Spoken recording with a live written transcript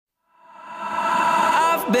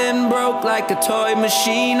I've been broke like a toy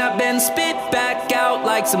machine. I've been spit back out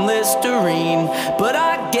like some Listerine. But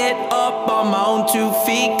I get up on my own 2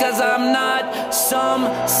 feet, cause I'm not some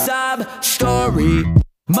sob story.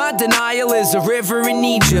 My denial is a river in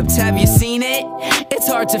Egypt, have you seen it? It's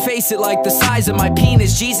hard to face it like the size of my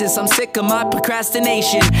penis. Jesus, I'm sick of my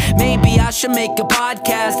procrastination. Maybe I should make a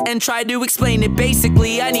podcast and try to explain it.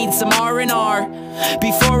 Basically, I need some R&R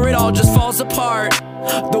before it all just falls apart.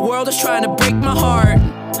 The world is trying to break my heart,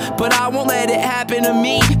 but I won't let it happen to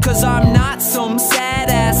me, cause I'm not some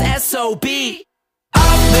sad-ass SOB.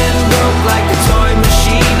 I've been broke like a toy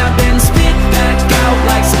machine. I've been spit back out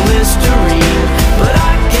like some Listerine. But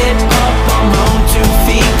I get up on my own 2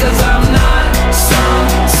 feet, cause I'm not some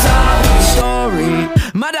sob story.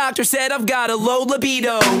 My doctor said I've got a low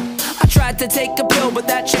libido. I tried to take a pill, but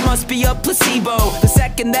that shit must be a placebo. The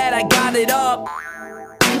second that I got it up,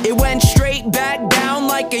 it went straight back down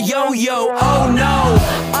like a yo-yo. Oh no,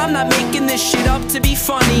 I'm not making this shit up to be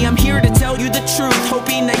funny. I'm here to tell you the truth,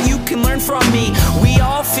 hoping that you can learn from me. We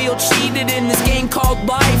all feel cheated in this game called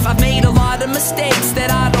life. I've made a lot of mistakes that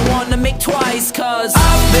I don't want to make twice, cause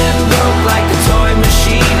I've been broke like a toy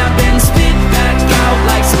machine. I've been spit back out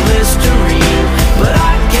like some Listerine. But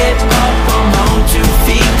I get up on my own 2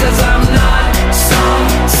 feet, cause I'm not some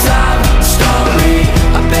sob story.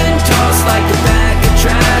 I've been tossed like a bag of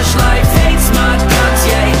trash. Life hates my guts,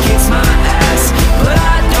 yeah, it kicks my ass. But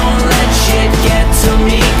I don't let shit get to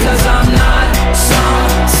me, cause I'm not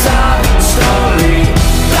some sob story.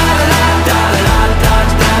 Da da da da da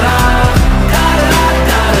da da da da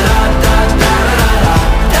da da da da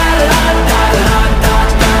da da da.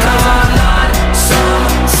 Cause I'm not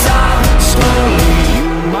some sob story. You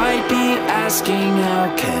might be asking, how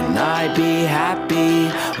can I be happy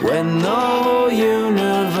when the whole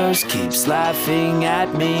universe keeps laughing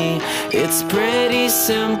at me? It's pretty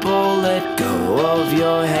simple, let go of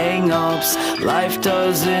your hang-ups. Life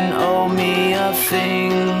doesn't owe me a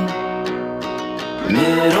thing.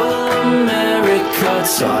 Middle America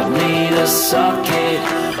taught me to suck it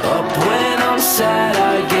up. When I'm sad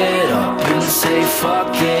I get up and say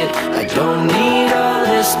fuck it. I don't need a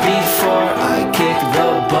list before I kick the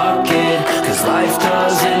bucket, cause life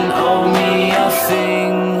doesn't owe me a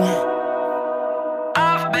thing.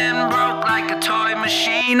 I've been broke like a toy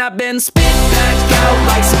machine. I've been spit back out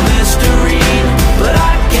like some Listerine. But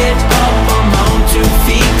I get up on my own 2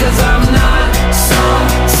 feet, cause I'm not some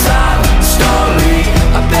sob story.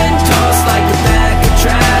 I've been tossed like a bag of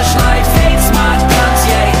trash. Life hates my guts,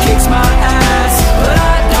 yeah, it kicks my ass. But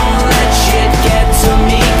I don't let shit get to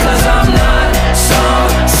me, cause I'm not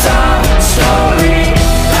some sob story.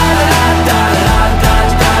 Da da da da da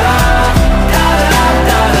da da da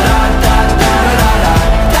da da da da da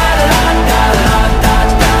da.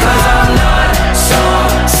 Cause I'm not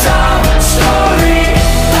some sob story.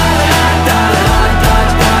 Da da da da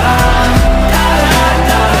da da da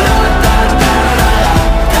da da da da.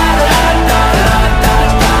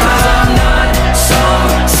 Cause I'm not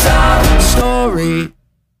some sob story.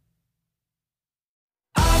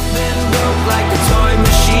 I've been broke like a toy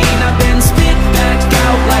machine. I've been spit back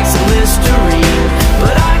out like some Listerine.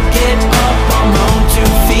 But I get up on my own 2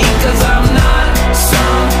 feet, cause I'm not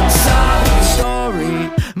some sob story.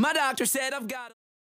 My doctor said I've got